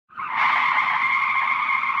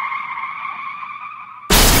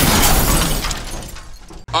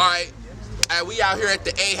Hey, we out here at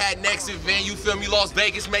the AHAT next event. You feel me? Las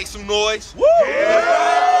Vegas, make some noise. Woo!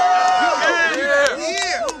 Yeah.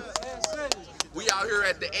 We out here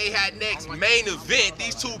at the AHAT next main event.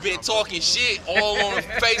 These two been talking shit all on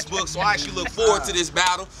Facebook, so I actually look forward to this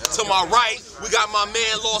battle. To my right, we got my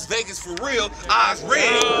man Las Vegas for real, Eiz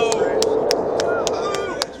Red.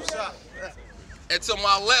 And to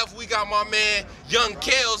my left, we got my man Young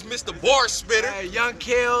Kells, Mr. Bar Spitter. Hey, Young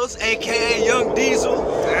Kells, aka Young Diesel.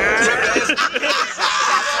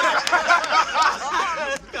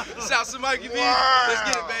 Shout to Mikey B. Let's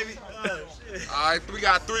get it, baby. Alright, we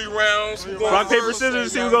got 3 rounds. Rock, paper,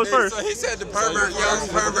 scissors, see who goes first. So he said the pervert, young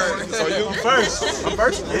pervert. So you first. I'm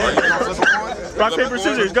first? Yeah. Rock, paper,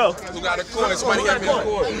 scissors, go. Who got a coin? Somebody got me a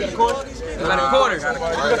coin. You got a quarter? You got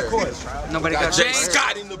a quarter? Nobody got Jay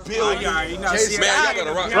Scott in the building. Man, y'all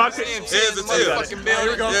gotta rock. Here's the tail.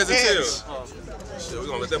 Here's the tail. Shit, we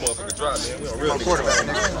gonna let that motherfucker drop, man. We gonna really quarterback.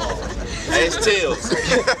 Hey, it's tails.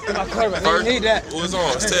 First, need that. Who is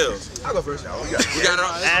on? It's tails. I'll go first, y'all. We got it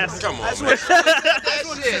on. Come on, man.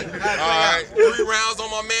 Alright, 3 rounds on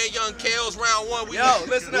my man Young Kells. Round 1. We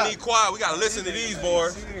need quiet. We gotta listen to these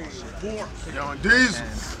boys. Young Diesel.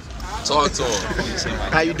 Talk to him.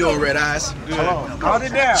 How you doing, Red Eyes? Hold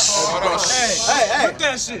it down. Hold on. Hey. Put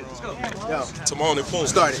that shit. Let's go. Yo, Timon and Poon.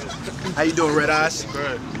 start it. How you doing, Red Eyes?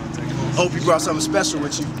 Good. Hope you brought something special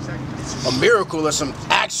with you. A miracle or some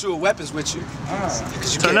actual weapons with you.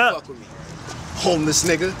 Because you can't fuck with me. Homeless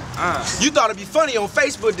nigga. You thought it'd be funny on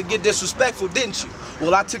Facebook to get disrespectful, didn't you?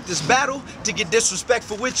 Well, I took this battle to get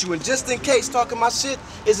disrespectful with you, and just in case talking my shit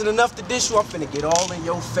isn't enough to dish you, I'm finna get all in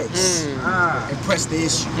your face and press the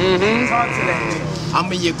issue. Talk to that nigga.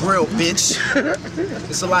 I'm in your grill, bitch.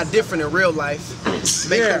 It's a lot different in real life.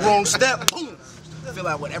 Make a wrong step, boom. Feel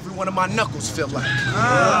like what every one of my knuckles feel like.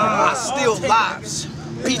 I steal lives,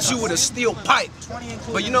 beat you with a steel pipe.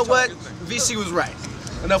 But you know what? VC was right.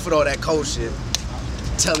 Enough with all that cold shit.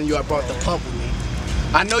 Telling you I brought the pump with me.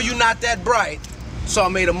 I know you're not that bright, so I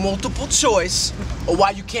made a multiple choice of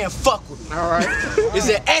why you can't fuck with me. All right. Is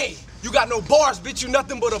it A, you got no bars, bitch, you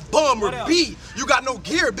nothing but a bum, or B, you got no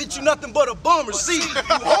gear, bitch, you nothing but a bum, or C, you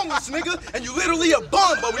homeless nigga, and you literally a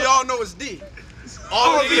bum, but we all know it's D.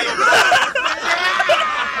 All of the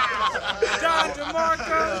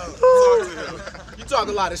You talk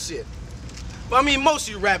a lot of shit. But I mean, most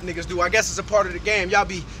of you rap niggas do. I guess it's a part of the game. Y'all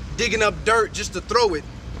be digging up dirt just to throw it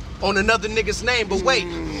on another nigga's name. But wait,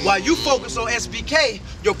 while you focus on SBK,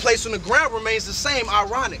 your place on the ground remains the same.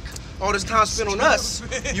 Ironic. All this time spent on us,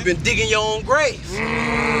 you've been digging your own grave. See,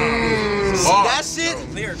 that shit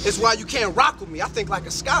is why you can't rock with me. I think like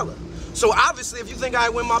a scholar. So obviously, if you think I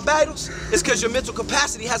win my battles, it's because your mental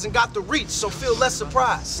capacity hasn't got the reach, so feel less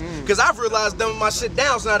surprised. Because I've realized dumbing my shit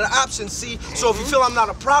down is not an option, C. So if you feel I'm not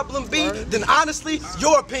a problem, B, then honestly,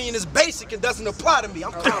 your opinion is basic and doesn't apply to me.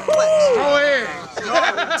 I'm complex. Go ahead.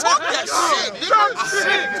 Talk that shit.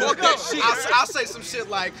 Talk that shit. I'll say some shit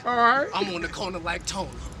like, I'm on the corner like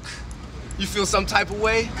Tone. You feel some type of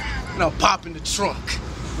way? And I'll pop in the trunk.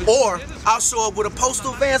 Or I'll show up with a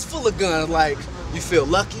postal vans full of guns like, you feel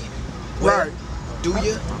lucky? Well, do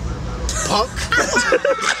you? Punk?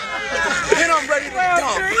 Then I'm ready to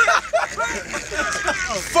dump.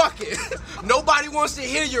 Fuck it. Nobody wants to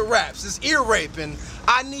hear your raps. It's ear raping.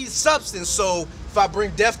 I need substance, so if I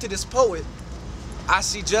bring death to this poet, I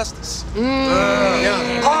see justice. Let's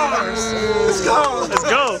go. Let's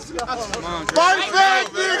go. Fight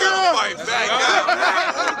back, nigga! Fight back now.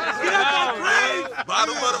 Get out that grave.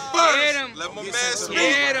 Bottom of the first. Let my man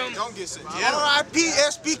speak. Don't get sick. R.I.P.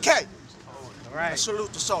 SBK. Alright.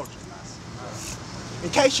 Salute the soldier. In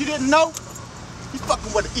case you didn't know, he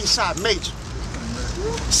fucking with the East Side Major.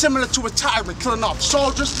 Similar to a tyrant killing off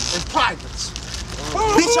soldiers and privates.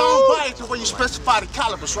 Bitch, I don't buy it the way you specify the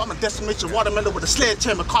caliber, so I'ma decimate your watermelon with a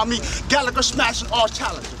sledgehammer. Call me Gallagher smashing all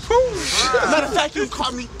challenges. Matter of fact, you can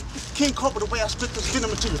call me King Cobra the way I spit this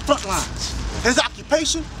venom into your front lines. His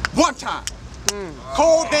occupation, one time.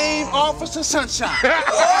 Cold Dame Officer Sunshine.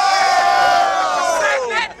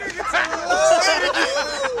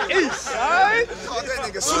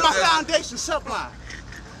 So my foundation sublime.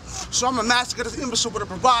 So I'm a massacre this imbecile with a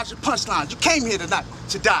barrage of punchlines. You came here tonight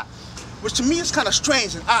to die, which to me is kind of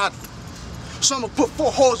strange and odd. So I'm gonna put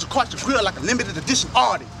 4 holes across the grill like a limited edition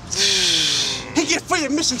Audi. He get free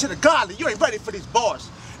admission to the godly. You ain't ready for these bars.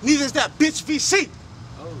 Neither is that bitch VC.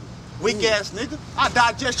 Weak ass nigga. I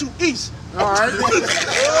digest you easy. All right.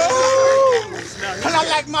 And I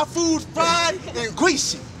like my food fried and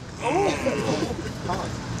greasy.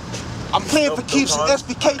 I'm playing for keeps and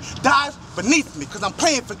SBK dies beneath me because I'm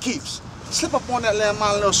playing for keeps. Slip up on that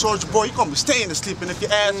landmine, little soldier boy, you're gonna be staying asleep. And if you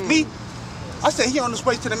ask me, I said he on his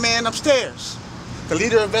way to the man upstairs. The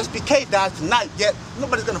leader of SBK dies tonight, yet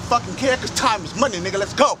nobody's gonna fucking care because time is money, nigga.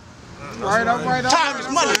 Let's go. Right. Time is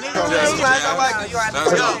money, nigga. Let's go. Yeah, you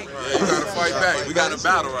gotta fight back. We got a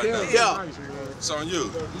battle right now. Yo, It's on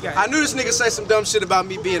you. I knew this nigga say some dumb shit about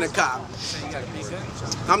me being a cop.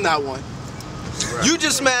 I'm not one. You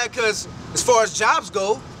just mad because as far as jobs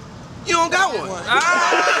go, you don't got one.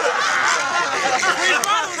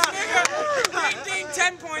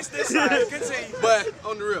 10 points this side. Continue. But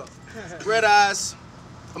on the real, Red Eyes,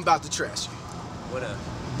 I'm about to trash you. What up?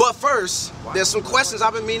 But first, there's some questions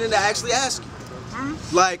I've been meaning to actually ask you.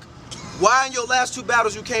 Like, why in your last 2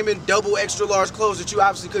 battles you came in double extra large clothes that you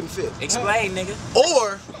obviously couldn't fit? Explain, nigga.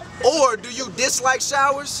 Or do you dislike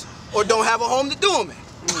showers or don't have a home to do them in?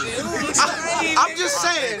 I'm just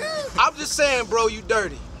saying, bro, you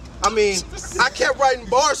dirty. I mean, I kept writing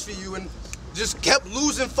bars for you and just kept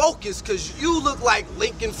losing focus because you look like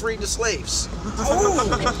Lincoln freed the slaves.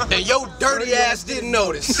 And your dirty ass didn't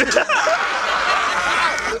notice. He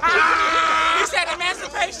said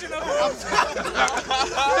emancipation of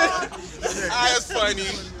That's funny.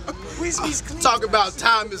 Talk about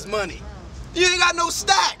time is money. You ain't got no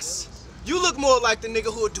stacks. You look more like the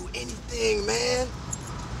nigga who'll do anything, man.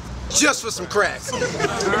 Just for some crack.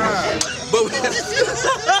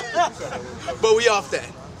 But we off that.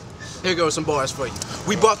 Here goes some bars for you.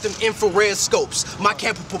 We bought them infrared scopes. My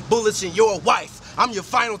camp will put bullets in your wife. I'm your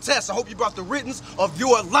final test. I hope you brought the writtens of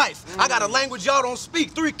your life. I got a language y'all don't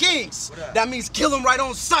speak. 3 kings. That means kill them right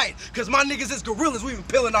on sight. Cause my niggas is gorillas. We been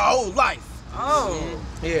peeling our whole life. Oh.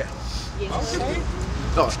 Yeah. Okay.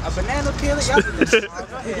 Oh. A banana peeler.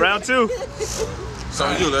 Round 2. So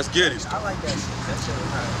you, let's get it. I like that.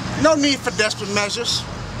 No need for desperate measures,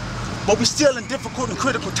 but we still in difficult and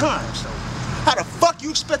critical times. How the fuck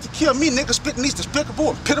you expect to kill me, nigga, spitting these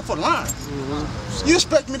despicable and pitiful lines? You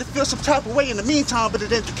expect me to feel some type of way in the meantime, but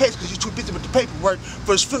it ain't the case because you're too busy with the paperwork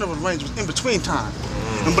for his funeral arrangements in between time.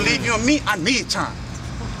 And believe you and me, I need time.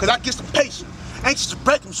 Because I get some patience, anxious to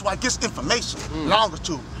break them, so I get information,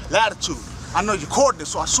 longitude, latitude. I know your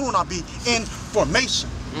coordinates, so soon I'll be in formation,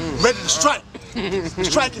 ready to strike.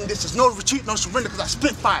 Striking this is no retreat, no surrender, because I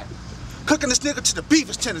spit fire. Cooking this nigga to the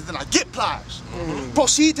beaver's tenders, then I get pliers.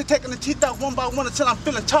 Proceed to taking the teeth out one by one until I'm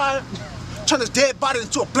feeling tired. Turn this dead body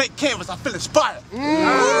into a blank canvas, I feel inspired.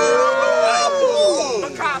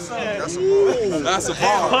 Picasso. That's a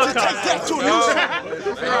bar. To take death to a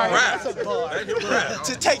new Rap.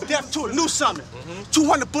 To take death to a new summit.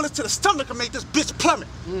 200 bullets to the stomach and make this bitch plummet.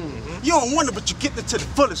 You don't wonder, but you getting it to the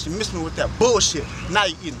fullest. You miss me with that bullshit. Now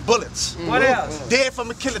you eating bullets. What else? Dead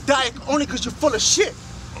from a killer diet only because you're full of shit.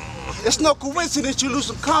 It's no coincidence you lose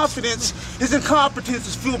some confidence. His incompetence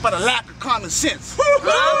is fueled by the lack of common sense.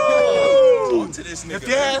 Talk to this nigga. If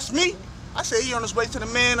you ask me, I say he on his way to the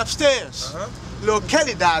man upstairs. Little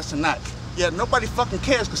Kelly dies tonight. Yeah, nobody fucking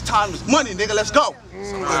cares because time is money, nigga. Let's go.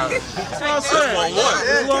 That's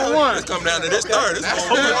 1-1. Let's come down to this third. This is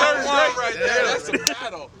right there. That's a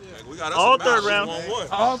battle. We got us All a third battle. round. 1-1.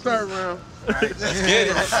 All third round. Let's get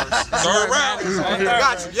it. Third round.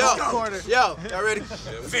 Got you. Yo, y'all ready?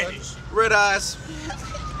 Finish. Red Eyes,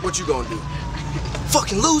 what you gonna do?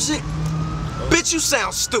 Fucking lose it? Bitch, you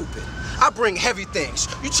sound stupid. I bring heavy things.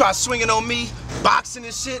 You try swinging on me, boxing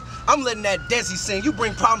and shit, I'm letting that Desi sing. You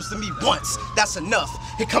bring problems to me once, that's enough.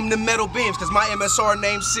 Here come the metal beams, cause my MSR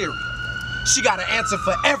name's Siri. She got an answer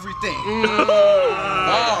for everything.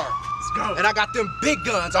 And I got them big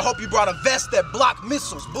guns. I hope you brought a vest that block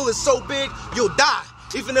missiles. Bullets so big, you'll die.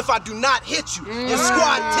 Even if I do not hit you, your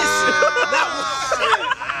squad tissue.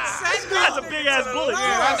 That's a big ass bullet.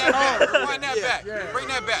 Run that back. Bring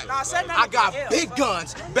that back. I got big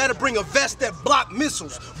guns. Better bring a vest that block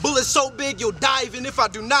missiles. Bullets so big, you'll die even if I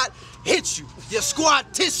do not hit you. Your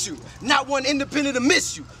squad tissue. Not one independent to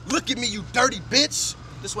miss you. Look at me, you dirty bitch.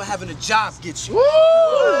 This is what having a job gets you. Talk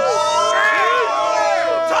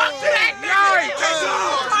to that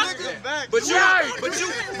But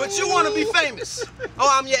you want to be famous. Oh,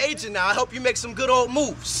 I'm your agent now. I help you make some good old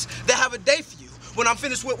moves that have a day for you. When I'm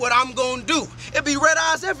finished with what I'm gonna do, it be red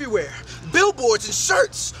eyes everywhere. Billboards and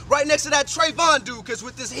shirts right next to that Trayvon dude, cause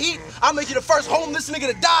with this heat, I'll make you the first homeless nigga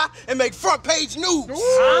to die and make front page news.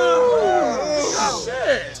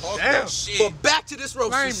 Shit. Talk that shit. But back to this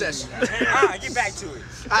roasting session. Get back to it.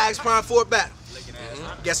 I asked Prime for a battle.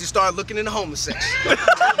 Guess he started looking in the homeless section.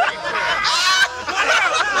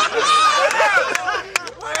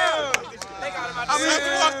 I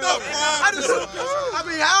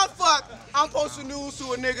mean, how the fuck I'm posting news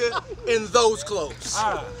to a nigga in those clothes?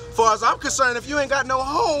 Far as I'm concerned, if you ain't got no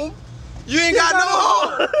home, you ain't got no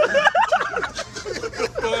home.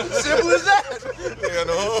 Simple as that. Yeah,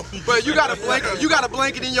 no. But you got a blanket. You got a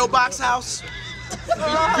blanket in your box house.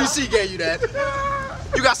 VC gave you that.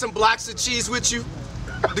 You got some blocks of cheese with you.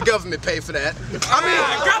 The government paid for that.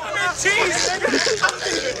 Government cheese.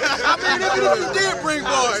 I mean, even if you did bring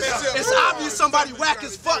bars, it's obvious somebody whack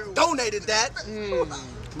as fuck donated that.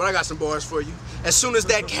 But I got some bars for you. As soon as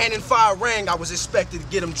that cannon fire rang, I was expected to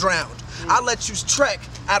get him drowned. I let you trek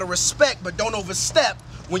out of respect, but don't overstep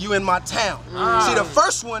when you in my town. See, the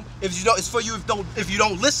first one, if you don't, it's for you if you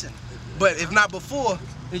don't listen. But if not before,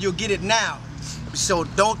 then you'll get it now. So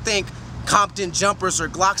don't think Compton jumpers or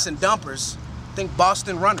Glocks and dumpers. Think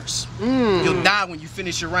Boston runners. You'll die when you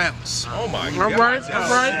finish your rounds. Oh my God. All right.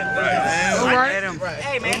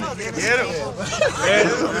 Hey man, Get him.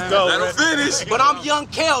 Let him finish. But I'm young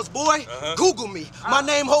Kells, boy. Google me. My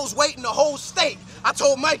name holds weight in the whole state. I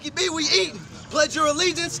told Mikey B we eating. Pledge your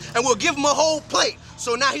allegiance and we'll give him a whole plate.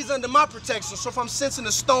 So now he's under my protection. So if I'm sensing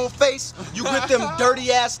a stone face, you grit them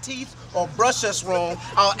dirty ass teeth or brush us wrong,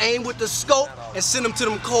 I'll aim with the scope and send him to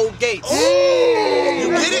them cold gates.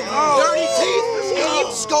 You get it? Dirty teeth, aim,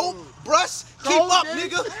 scope, brush, keep up,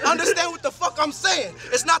 nigga. Understand what the fuck I'm saying?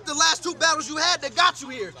 It's not the last two battles you had that got you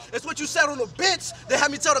here. It's what you said on the bench that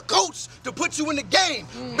had me tell the coach to put you in the game.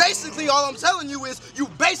 Basically, all I'm telling you is you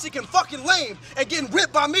basic and fucking lame, and getting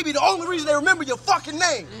ripped by me be the only reason they remember your fucking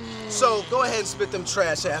name. So go ahead and spit them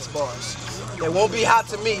trash ass bars. They won't be hot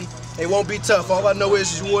to me. They won't be tough. All I know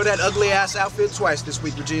is you wore that ugly ass outfit twice this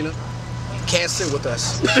week, Regina. Can't sit with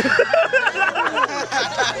us.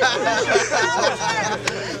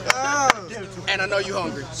 And I know you're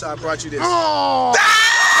hungry, so I brought you this. Oh.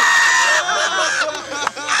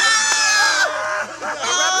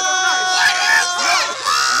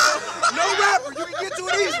 No rapper, you can get to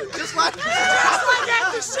it easy. Just like at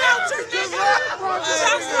the shelter, nigga.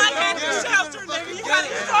 Just like at the shelter, nigga. You gotta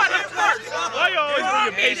start at first.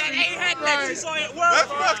 Hey, that AHAT next you saw it work.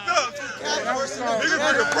 That's fucked up. Niggas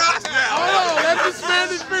bringing props now. Hold on, let this man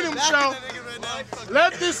defend himself.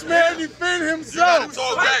 Let this man defend himself.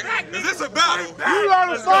 Talk back. Is this a battle? You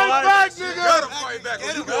gotta fight back, nigga. You gotta fight back. You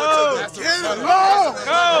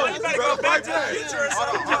better go back to the future or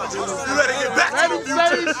something. You better get back to the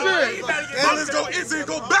future. Let's go instant,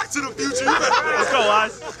 go back to the future. Let's go,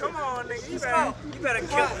 Lux. Come on, nigga. You better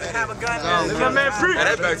kill and have a gun. My man free.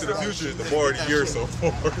 That Back to the Future is the bar of the year so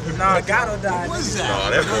far. Nah, Gato died. Nah,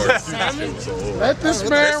 that bar of the future was so hard. Let this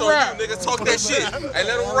man rap. You niggas talk that shit. Hey,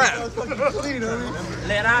 let him rap.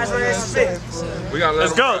 Let eyes red spit. We gotta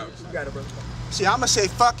let him rap. You got it, bro. See, I'ma say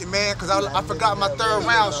fuck it, man, cause I forgot my third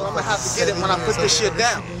round, so I'm gonna have to get it when I put this shit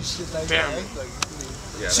down. Damn.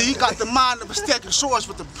 See, you got the mind of a stegosaurus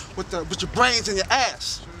with your brains in your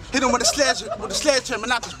ass. Hit him with a sledgehammer,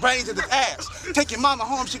 knock his brains in his ass. Take your mama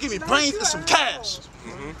home, she give me brains and some cash.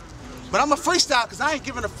 But I'm a freestyle cause I ain't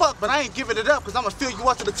giving a fuck, but I ain't giving it up cause I'ma fill you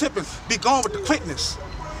up to the tip and be gone with the quickness.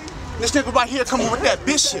 This nigga right here coming with that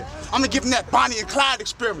bitch shit. I'ma give him that Bonnie and Clyde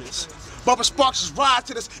experience. Bubba Sparks' ride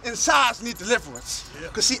to this insides need deliverance.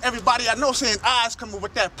 Cause see, everybody I know saying eyes coming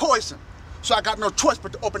with that poison. So I got no choice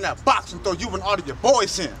but to open that box and throw you and all of your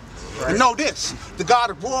boys in. And know this, the god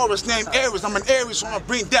of war is named Aries. I'm an Aries, so I'm gonna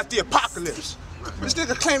bring death the apocalypse. This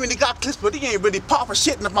nigga claiming he got clips, but he ain't really popping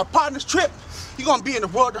shit. And if my partner's trip, you gonna be in the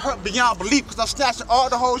world of hurt beyond belief, cause I'm snatching all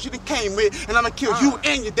the hoes you done came with, and I'm gonna kill you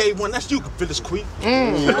and your day one. That's you, Village Queen.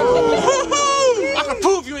 I can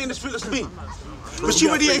prove you ain't as real as me. But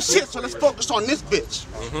you really ain't shit, so let's focus on this bitch.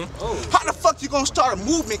 How the fuck you gonna start a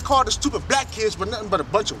movement called the stupid black kids with nothing but a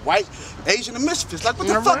bunch of white, Asian, and misfits? Like, what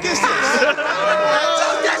the fuck is this? Talk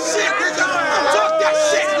that shit, nigga! Talk that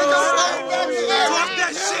shit, nigga! Talk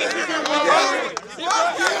that shit, nigga!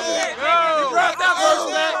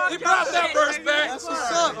 He brought that verse back.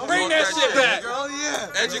 Bring that shit back.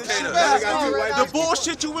 Educate us. The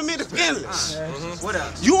bullshit you with me is endless. What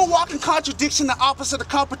else? You a walking contradiction, the opposite of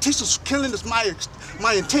competition. So killing is my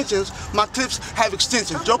intentions. My clips have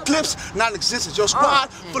extensions. Your clips non-existent. Your squad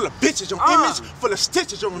full of bitches. Your image full of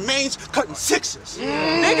stitches. Your remains cutting sixes.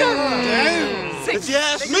 Nigga. If you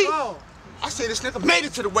ask me, I say this nigga made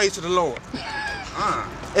it to the ways of the Lord.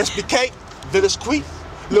 SBK, Village Queen,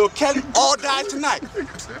 Lil Kelly, all died tonight.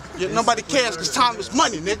 Yet nobody cares because time is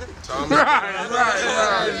money, nigga. Right.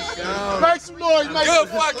 Make some noise, make Good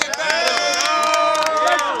fucking battle.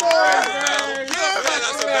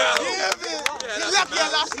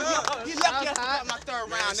 He left me at my third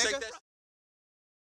round, nigga.